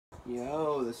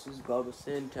Yo, this is Bubba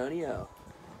Santonio.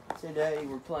 Today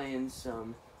we're playing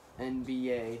some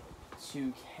NBA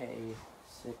 2K16.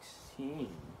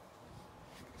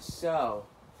 So,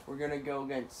 we're gonna go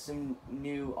against some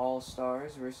new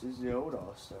All-Stars versus the old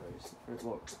All-Stars, or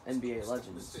well, NBA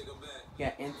legends. We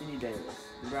got Anthony Davis,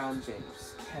 LeBron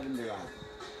James, Kevin Durant,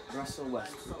 Russell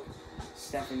Westbrook,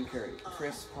 Stephen Curry,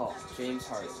 Chris Paul, James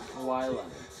Harden, Kawhi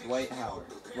Leonard, Dwight Howard,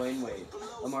 Dwayne Wade,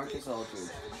 LaMarcus Aldridge,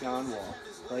 John Wall,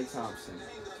 Klay Thompson,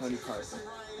 Tony Parker,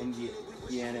 and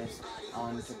Giannis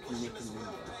Antetokounmpo.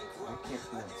 I can't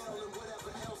pronounce that.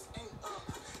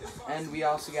 And we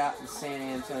also got the San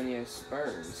Antonio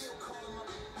Spurs.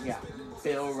 We got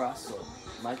Bill Russell,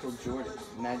 Michael Jordan,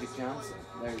 Magic Johnson,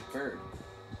 Larry Bird,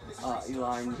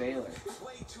 Eli Baylor,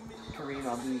 Kareem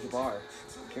Abdul-Jabbar,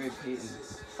 Gary Payton,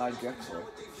 Clyde Drexler,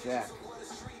 Shaq,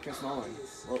 Chris Mullin,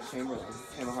 Wilt Chamberlain,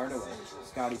 Tim Hardaway,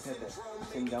 Scottie Pippen,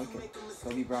 Tim Duncan,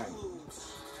 Kobe Bryant.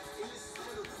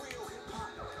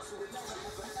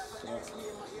 So,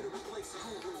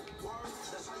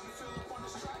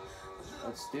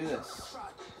 let's do this.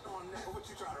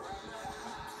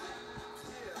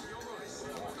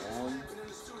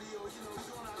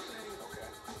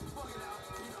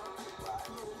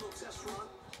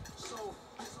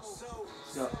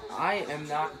 So I am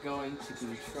not going to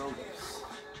control this.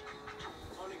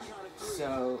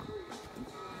 So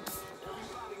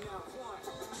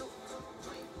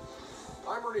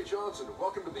I'm Ernie Johnson.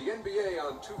 Welcome to the NBA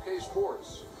on 2K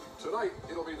Sports. Tonight,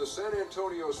 it'll be the San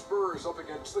Antonio Spurs up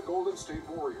against the Golden State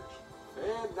Warriors.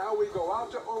 And now we go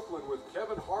out to Oakland with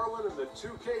Kevin Harlan and the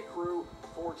 2K crew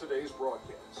for today's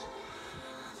broadcast.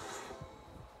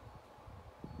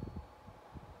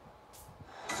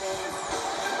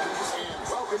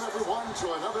 Welcome everyone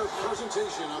to another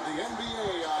presentation of the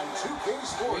NBA on 2K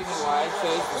Sports. The reason why I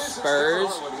chose the Spurs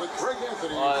was because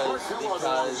they're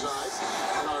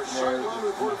my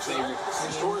favorite team.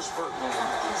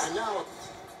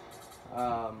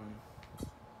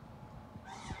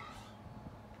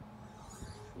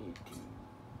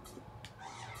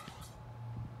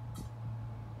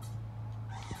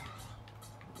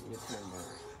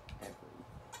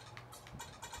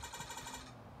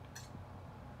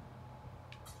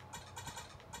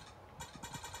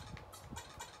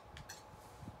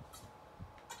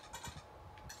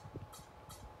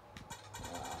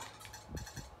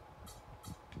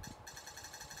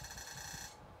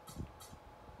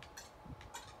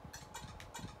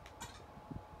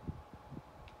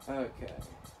 Okay.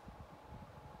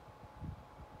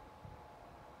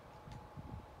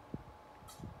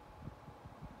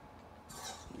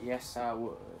 Yes, I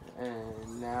would.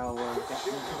 And now we're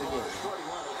getting to the game.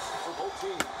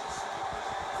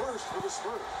 First for the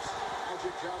Spurs.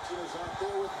 Magic Johnson is out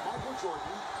there with Michael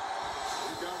Jordan.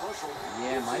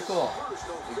 Yeah, Michael.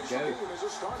 Good joke.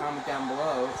 Comment down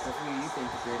below who you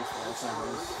think the greatest of all time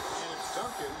is.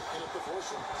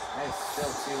 That is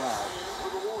still too loud.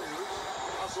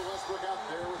 Westbrook out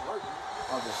there with Harden.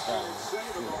 I'll just start with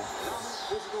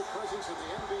physical presence in the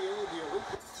NBA, the elite.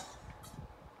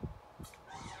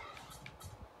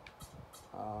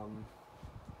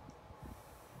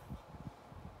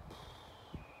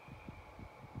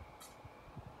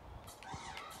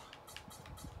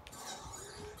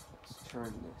 Let's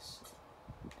turn this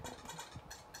down.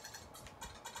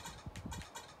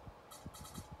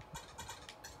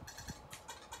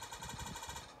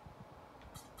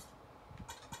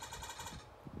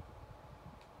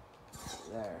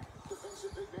 There.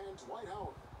 Defensive big man Dwight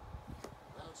Howard.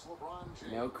 That's LeBron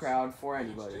James. No crowd for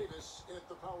anybody. Davis in at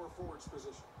the power forwards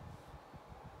position.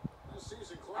 This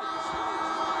season,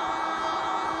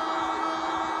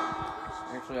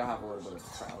 Actually, I'll have a little bit of a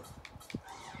crowd.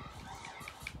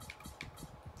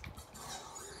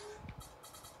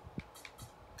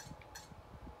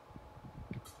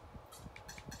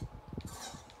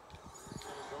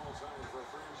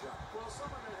 Well,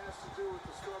 some of it has to do with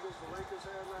the struggles the Lakers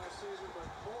had last season, but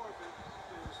more of it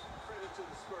is credit to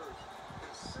the Spurs.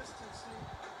 Consistency and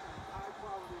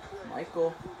high-quality play. Michael.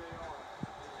 Who they are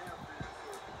and have been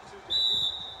for 2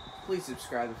 decades. Please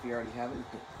subscribe if you already haven't.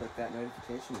 Click that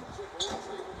notification button.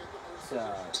 So,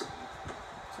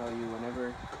 tell you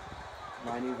whenever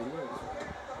my new videos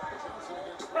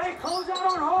are. Hey, close out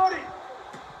on Harden!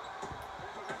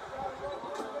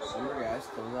 Remember, guys,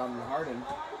 close out on Harden.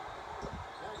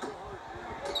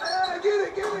 Get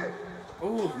it, get it!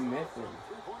 Ooh, Mifflin.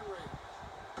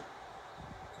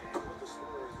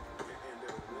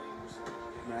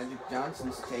 Magic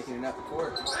Johnson's taking it up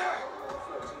court. He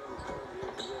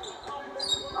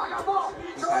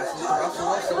passes to Russell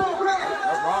Wilson.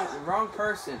 Oh, wrong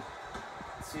person.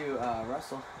 To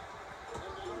Russell.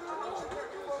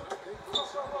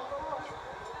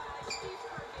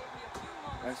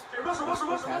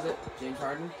 Westbrook has it. James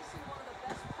Harden.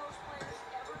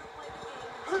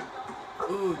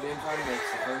 Ooh, James Harden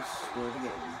makes the first score of the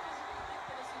game.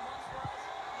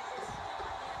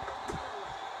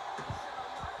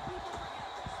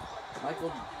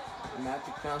 Michael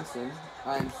Magic Johnson.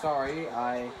 I'm sorry,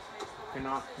 I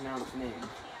cannot pronounce names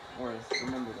or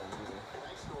remember them either.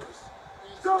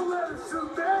 Don't let him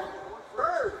shoot that.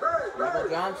 Michael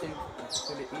Johnson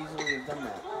could easily have done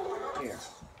that here.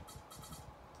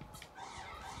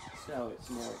 So it's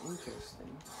more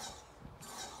interesting.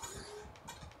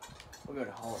 We'll go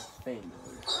to Hall of Fame.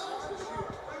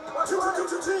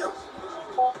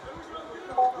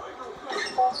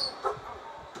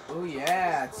 Oh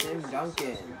yeah, Tim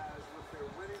Duncan.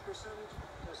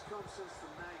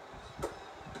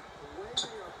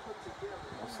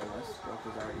 Also, Westbrook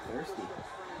is already thirsty.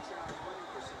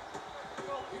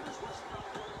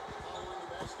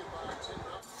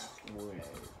 Wait,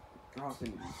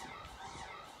 Carlson.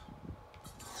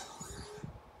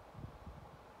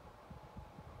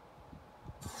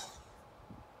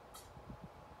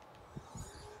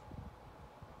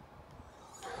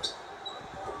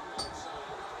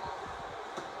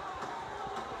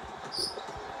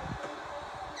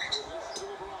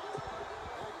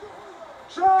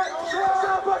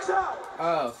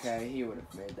 Oh, okay, he would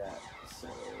have made that. So.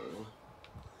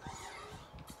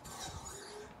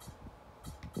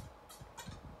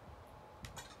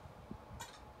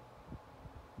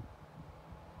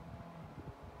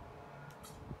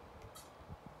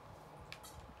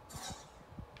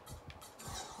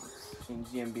 Let's change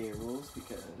the NBA rules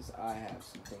because I have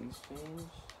some things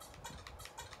changed.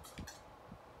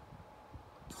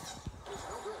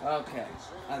 Okay,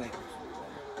 I think we should do that.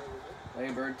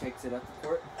 Larry Bird takes it up the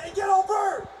court. Hey, get on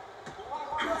Bird!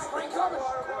 Spring coming!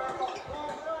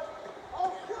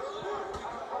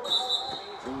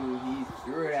 Ooh, he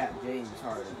threw it at James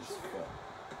Harden's foot.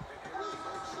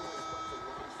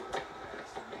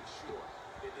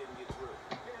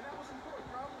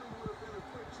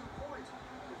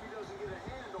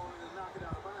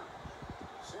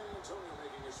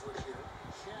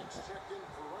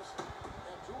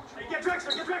 Hey, get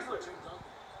Drexler! Get Drexler!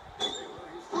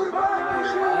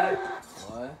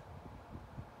 What?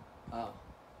 Oh.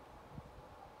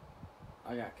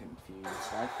 I got confused.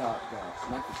 I thought that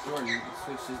Michael Jordan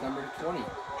switched his number to 20.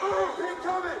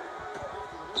 Incoming!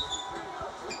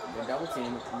 They're double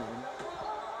team at the moment.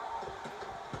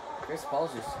 Chris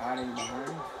Paul's just hiding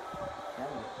behind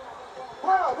Kevin.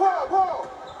 Whoa!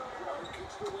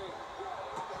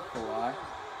 Kawhi.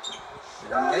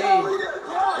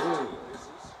 Ooh.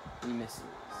 He misses.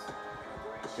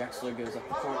 Drexler goes up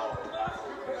the court.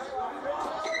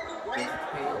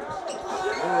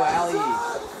 Oh, alley.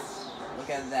 Look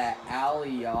at that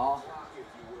alley, y'all.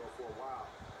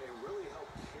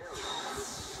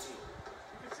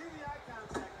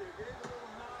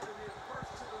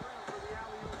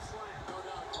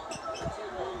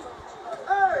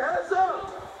 Hey, heads up!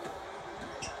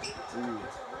 Ooh.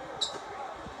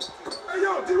 Hey,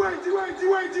 yo, D-Wade!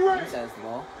 He has the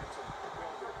ball.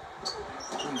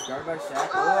 He's guarded by Shaq.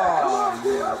 Oh,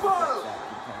 yeah,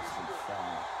 contested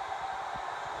shot.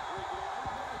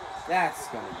 That's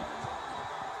gonna be.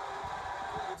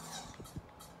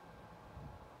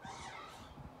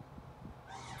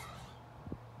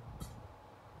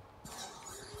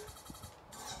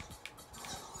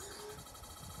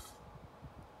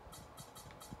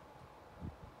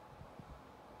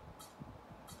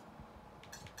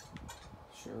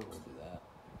 Sure, we'll do that.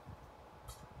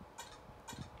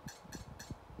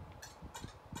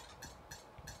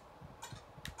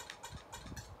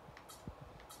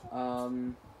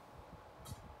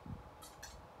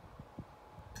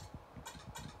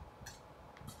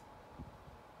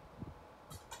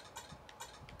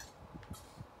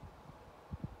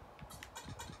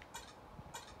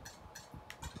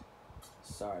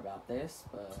 Sorry about this,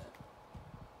 but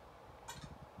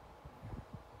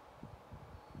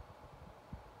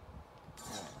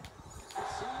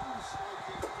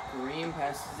Kareem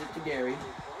passes it to Gary.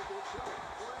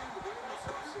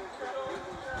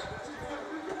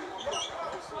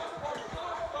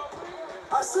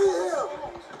 I see him!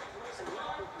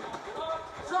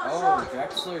 Oh,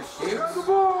 Drexler shoots.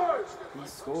 He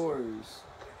scores.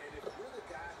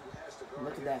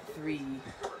 Look at that three.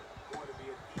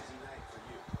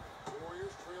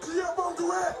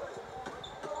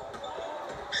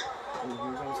 Ooh,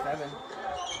 here goes Kevin.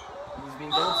 He's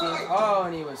being double teamed. Oh,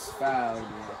 and he was fouled. He had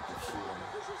to shoot him.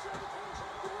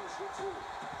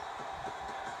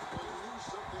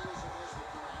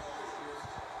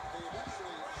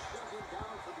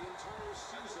 entire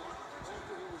season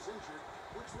after he was injured,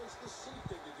 which was the safe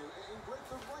thing to do and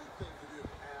the right thing to do.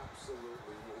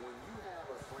 Absolutely. When you have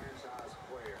a franchise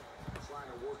player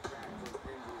trying to work back from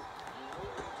injury, you know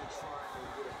you need to try and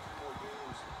get a few more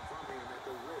games from him at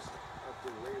the risk of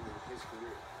derailing his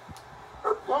career.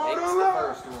 Takes the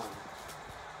first one.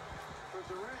 For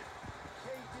Durant,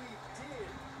 KD did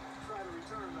try to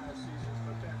return last season,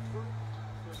 but that fruit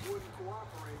just wouldn't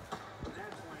cooperate. And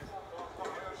that's when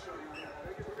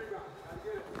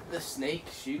the snake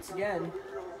shoots again.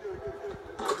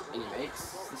 And he makes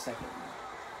the second.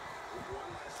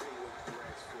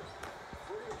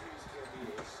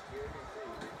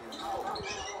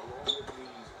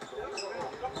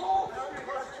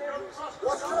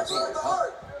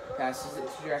 Passes it to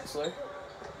Drexler.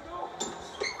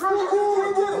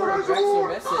 Oh, Drexler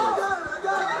misses.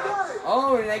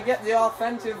 Oh, and they get the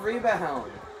offensive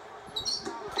rebound.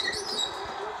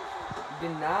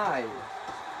 Denied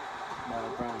by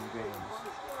LeBron James.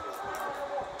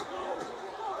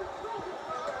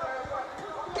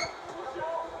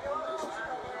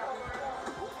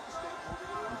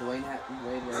 Wade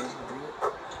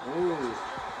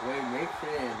makes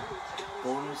it in.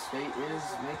 Golden State is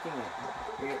making it.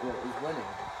 Is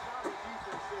winning.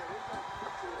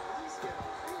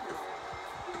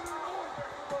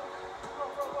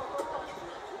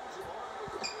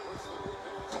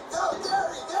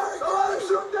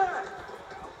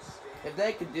 If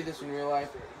they could do this in real life,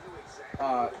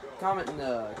 comment in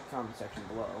the comment section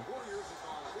below.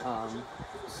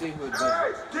 See who would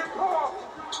win.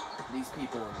 These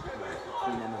people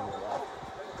between them and real life.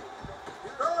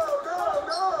 No!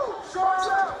 Shorts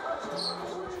out!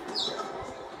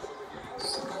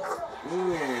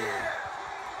 Ooh.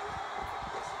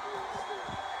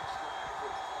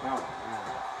 No.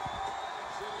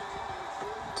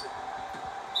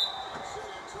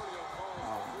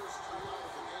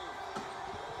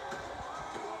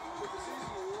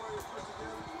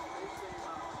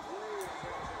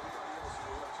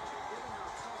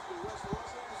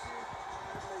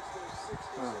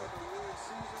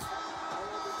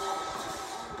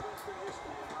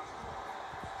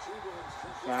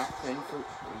 Back in for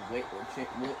Wilt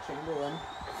Chamberlain,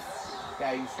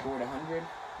 guy who scored 100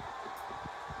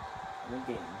 in a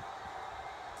game.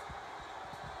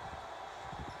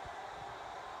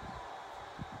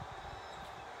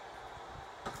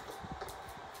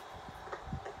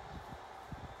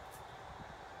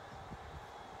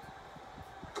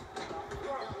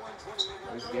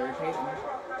 There's Gary Payton.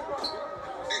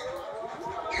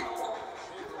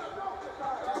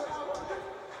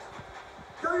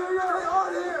 On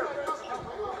here!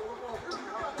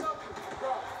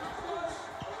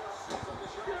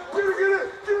 Get it!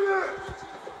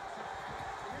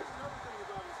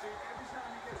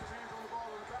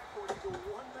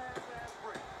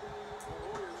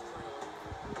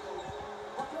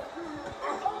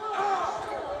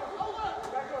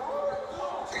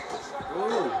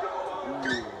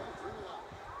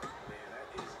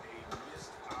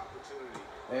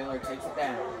 Baylor takes it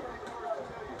down.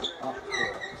 Up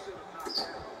court.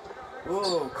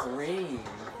 Ooh, Kareem.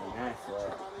 Nice play.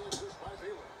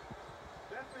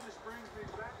 That finish brings me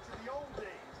back to the old days.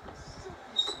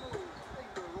 Silky smooth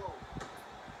finger roll.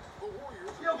 The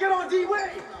Warriors. Yo, get on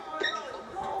D-Wade!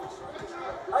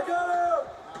 I got him!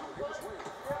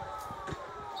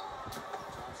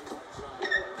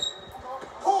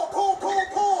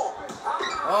 Pull!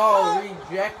 Oh,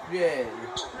 rejected.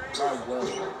 Oh,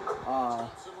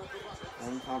 well.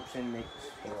 And Thompson makes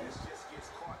it.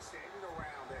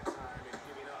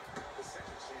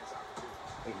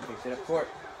 Payton picks it up court.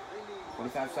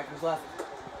 25 seconds left.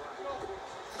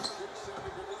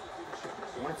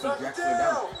 I want to see Drexler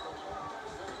down.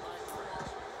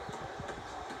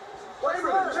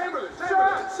 Chamberlain!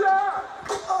 Shot!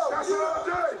 Oh, that's what I'm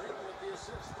doing!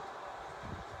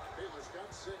 Baylor's got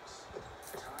 6.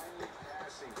 Timely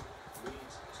passing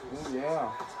leads to Oh, yeah.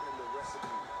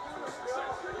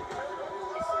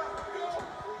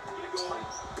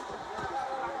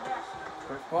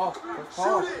 First ball.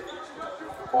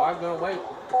 Kawhi gonna wait.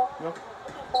 No.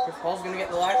 Chris Paul's gonna get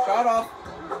the last shot off.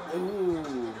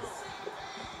 Ooh.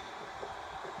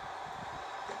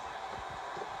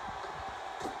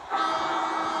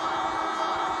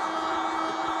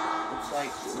 Looks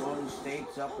like Golden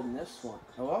State's up in this one.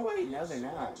 Oh wait, no they're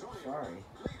not. Sorry.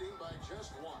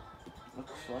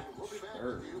 Looks like the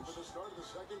Spurs. Looks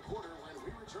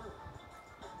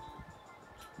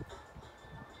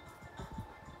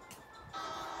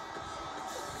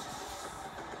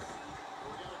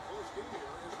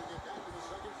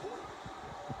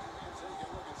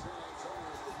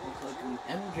like the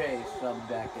MJ subbed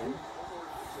back in.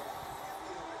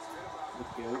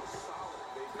 GOAT.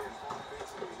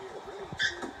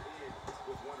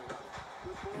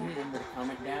 Remember to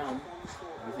comment down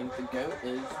what you think the GOAT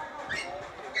is.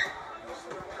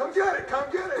 Come get it! Come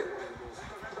get it!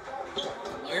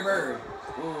 Larry Bird.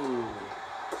 Ooh.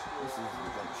 This is a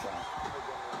jump shot.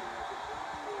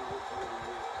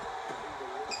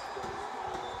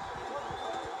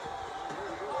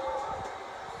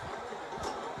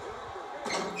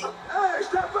 Hey,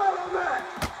 step out on that!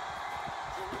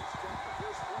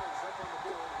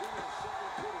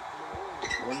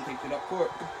 Gordon picked it up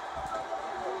court.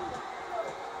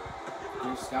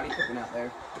 There's Scottie Pippen out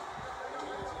there.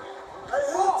 Hey,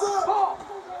 hands up! Ball.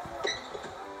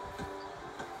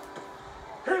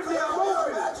 Here's the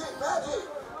movement! Magic!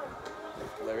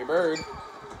 Larry Bird.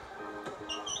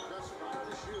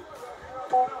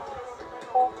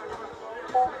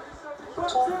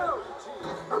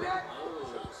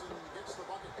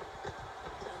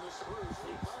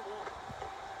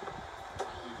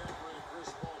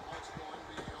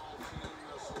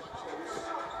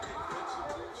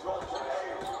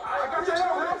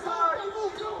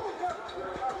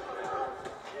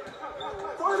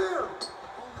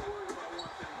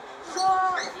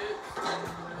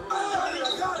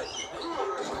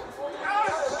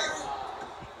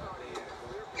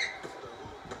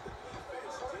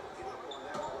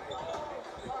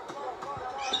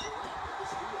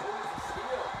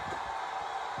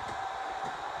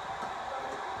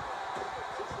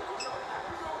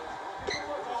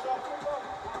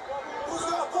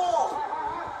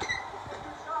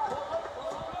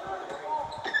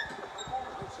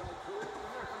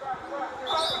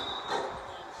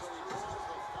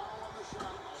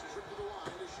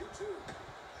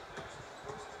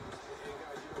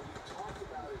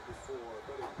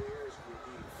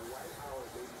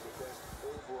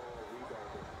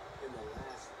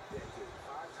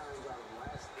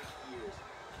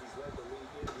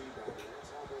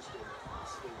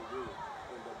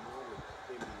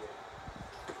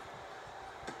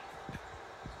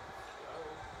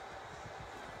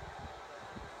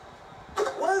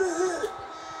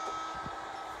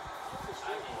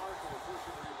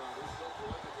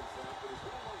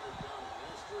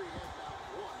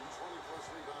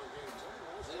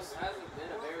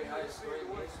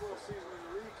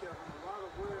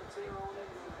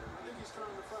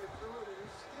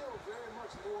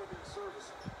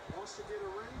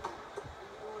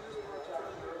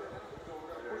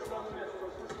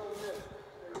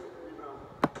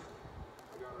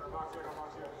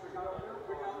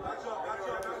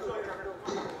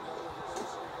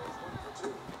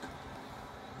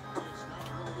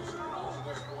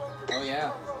 Oh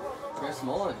yeah, Chris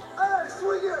Mullin. Hey,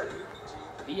 swing it!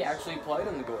 He actually played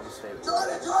in the Golden State.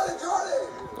 Jordan!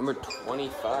 Number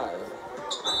 25.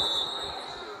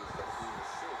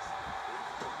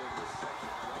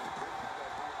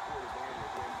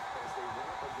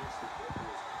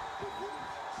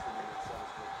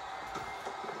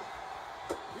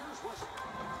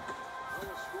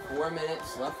 Four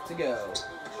minutes left to go.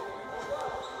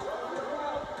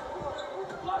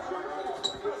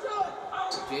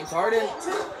 James Harden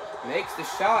makes the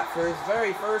shot for his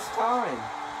very first time.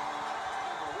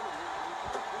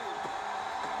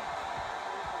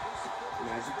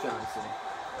 Magic Johnson.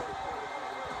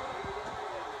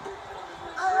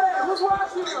 Hey, who's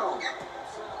watching you?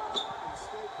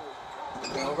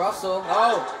 Bill Russell.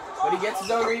 Oh, but he gets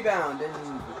his own rebound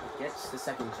and gets the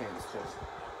second chance too.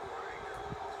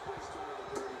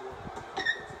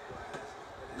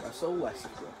 Russell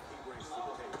Westbrook.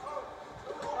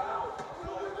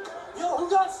 Yo, who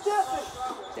got Stephen?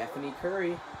 Stephanie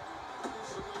Curry.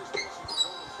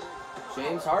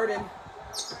 James Harden.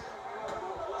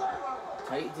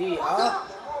 Tight D. Ah,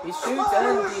 he shoots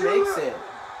and he makes it.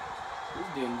 He's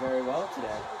doing very well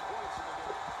today.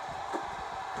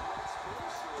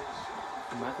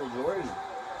 Michael Jordan.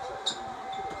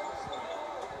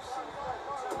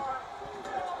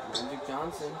 Magic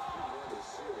Johnson.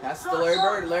 Pass to Larry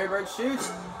Bird. Larry Bird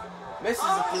shoots. Misses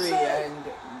the three, and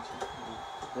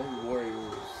the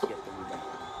Warriors get the rebound.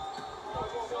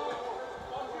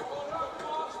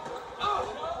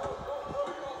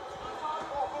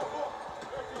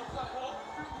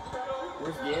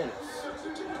 Where's Giannis?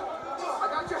 I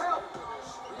got your help.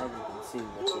 I haven't been seeing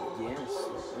much of Giannis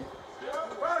lately.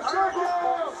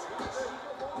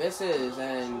 Misses,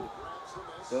 and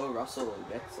Bill Russell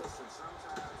gets it.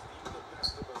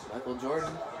 Michael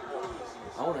Jordan.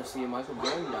 I want to see a Michael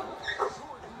Jordan dunk.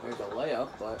 There's a layup,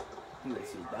 but I need to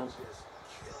see a dunk.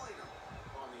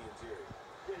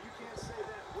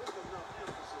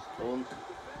 Golden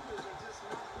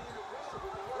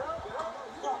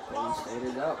State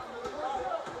is up.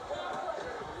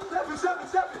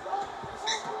 Step it.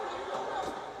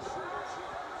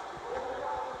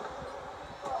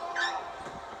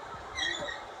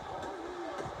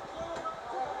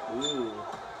 Ooh.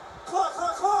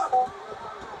 Clock.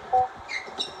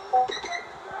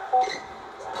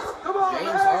 Come on, James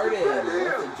man. Harden Get with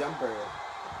him. the jumper.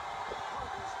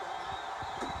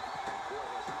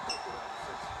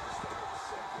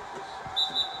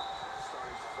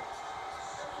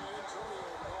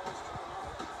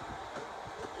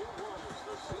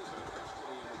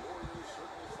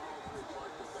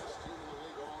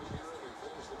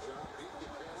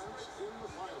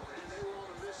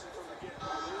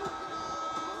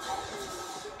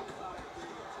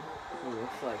 It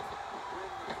looks like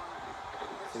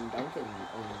Tim Duncan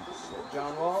and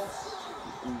John Wall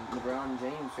and LeBron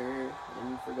James are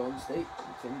in for Golden State.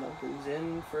 Tim Duncan's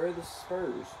in for the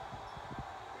Spurs.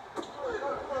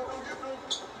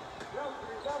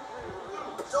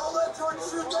 Don't let Jordan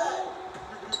shoot that.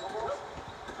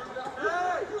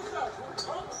 Hey!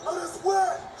 Let us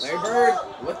win. Larry Bird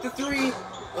with the three.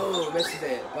 Oh, misses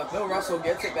it. But Bill Russell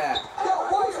gets it back. Yo,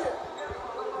 watch it.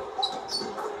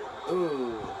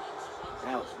 Ooh.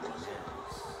 That was nice.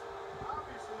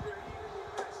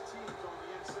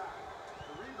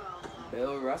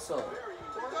 Bill Russell.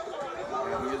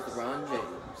 And here's LeBron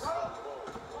James.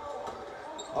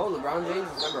 Oh, LeBron James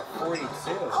is number 42.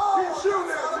 Keep shooting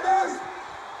it, man.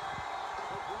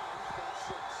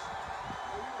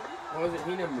 Why wasn't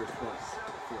he number 24?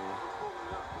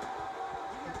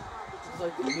 He's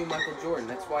like the new Michael Jordan.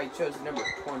 That's why he chose number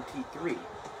 23.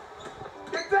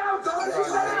 Get down, Donnie. Get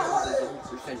LeBron James down.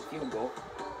 is 100% field goal.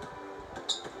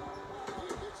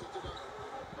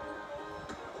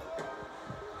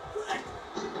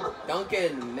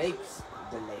 Duncan makes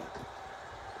the layup.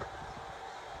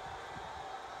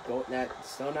 That's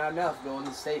still not enough.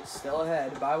 Golden State still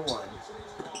ahead by 1.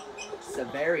 It's a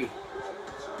very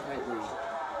tight lead.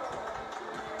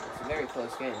 It's a very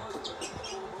close game.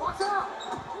 Watch out.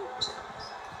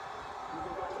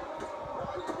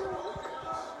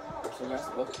 Russell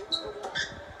Westbrook.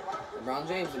 LeBron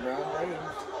James.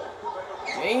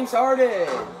 James Harden.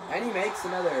 And he makes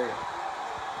another.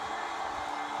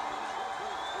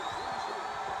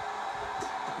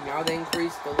 Now they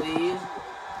increase the lead.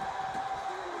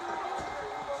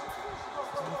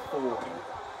 4.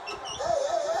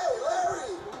 Hey,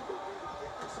 Larry.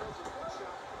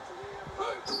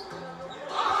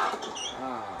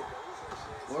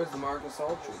 Where's the Marcus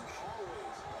Aldridge?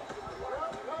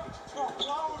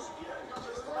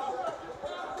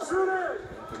 Shoot it.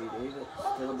 Anthony Davis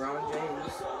to LeBron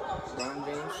James. LeBron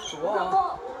James to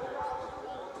Wall.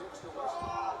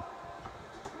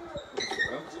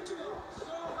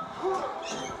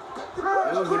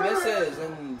 Ooh, he misses,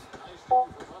 and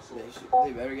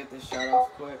they better get this shot off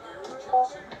quick.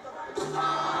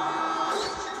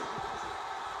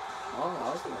 Oh,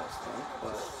 that was a nice dunk,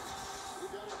 but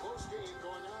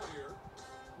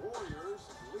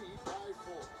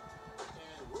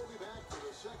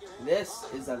this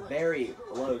is a very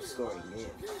low-scoring game.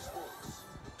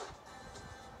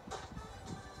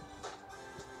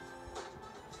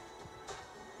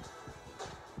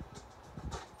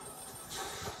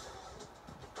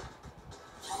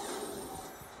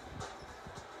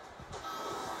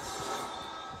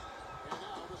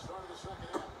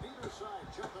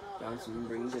 Johnson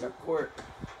brings it up court.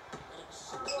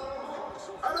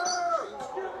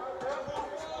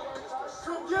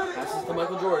 Passes to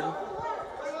Michael Jordan.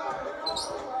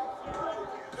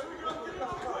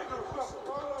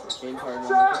 James Harden will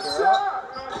pick her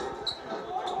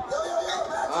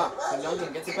up. So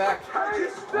Duncan gets it back.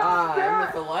 And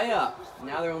with the layup.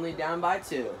 Now they're only down by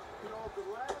 2.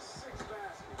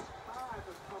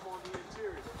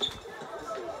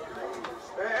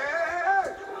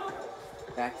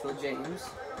 Back to James.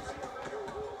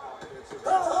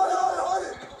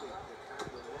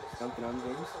 Duncan on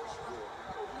James.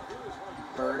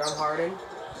 Bird on Harden.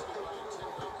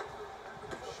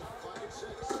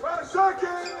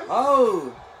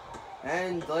 Oh!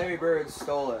 And Larry Bird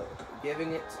stole it.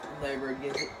 Giving it. Larry Bird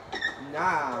gives it.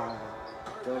 Nah.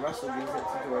 Bill Russell gives it to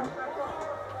Jordan.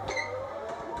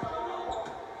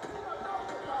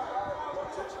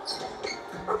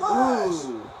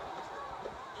 Ooh.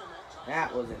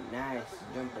 That was a nice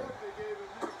jumper.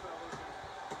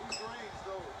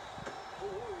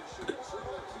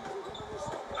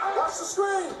 Watch the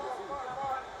screen.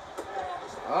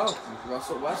 Oh,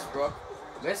 Russell Westbrook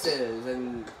misses,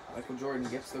 and Michael Jordan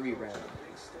gets the rebound.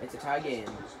 It's a tie game.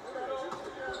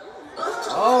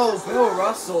 Oh, Bill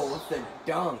Russell with the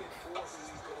dunk.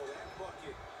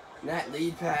 That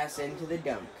lead pass into the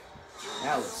dunk.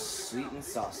 That was sweet and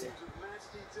saucy.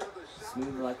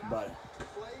 smooth like butter.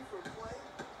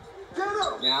 Get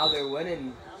him! Now they're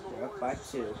winning. They're up by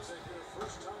 2.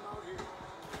 First time out here.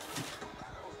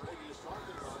 Brady is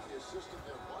talking about the assistant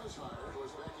that was hired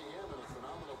was Becky Hammond, a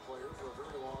phenomenal player for a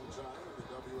very long time in the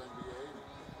WNBA.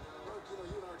 Mark, you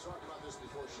and I were talking about this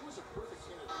before. She was a perfect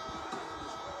candidate for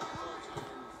full-time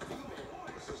female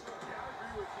assistant. Yeah, I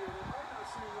agree with you. It might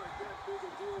not seem like that big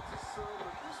a deal to some,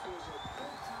 but this was a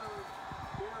big-time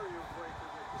barrier breaker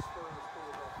that the Spurs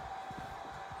pulled off.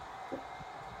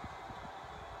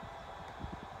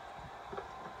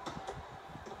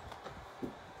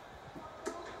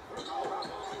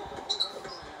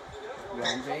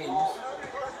 LeBron James.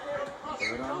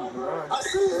 Third on LeBron. I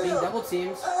see him. Being double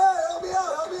teams. Hey, help me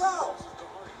out, help me out.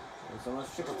 There's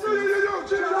almost triple teams.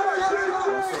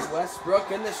 Russell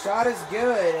Westbrook, and the shot is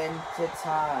good, and to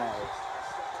tie.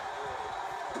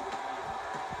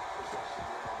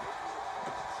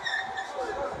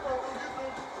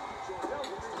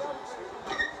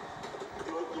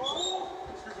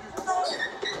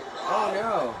 Oh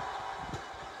no!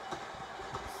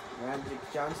 Magic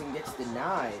Johnson gets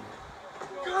denied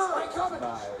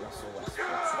by Russell Westbrook.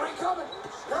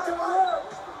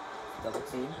 Double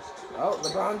team. Oh,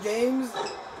 LeBron James.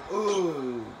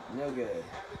 Ooh, no good.